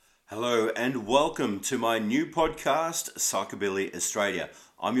Hello and welcome to my new podcast, Psychobilly Australia.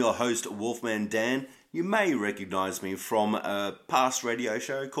 I'm your host, Wolfman Dan. You may recognise me from a past radio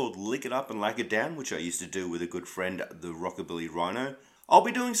show called Lick It Up and Lack It Down, which I used to do with a good friend, the Rockabilly Rhino. I'll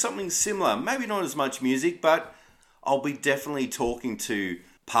be doing something similar, maybe not as much music, but I'll be definitely talking to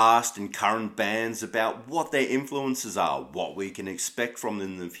past and current bands about what their influences are, what we can expect from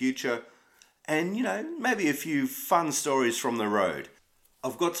them in the future, and, maybe a few fun stories from the road.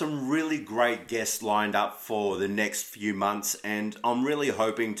 I've got some really great guests lined up for the next few months, and I'm really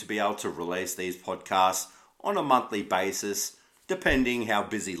hoping to be able to release these podcasts on a monthly basis, depending how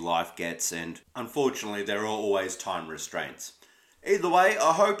busy life gets, and unfortunately there are always time restraints. Either way,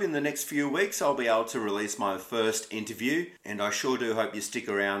 I hope in the next few weeks I'll be able to release my first interview, and I sure do hope you stick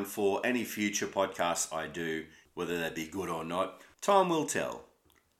around for any future podcasts I do, whether they be good or not. Time will tell.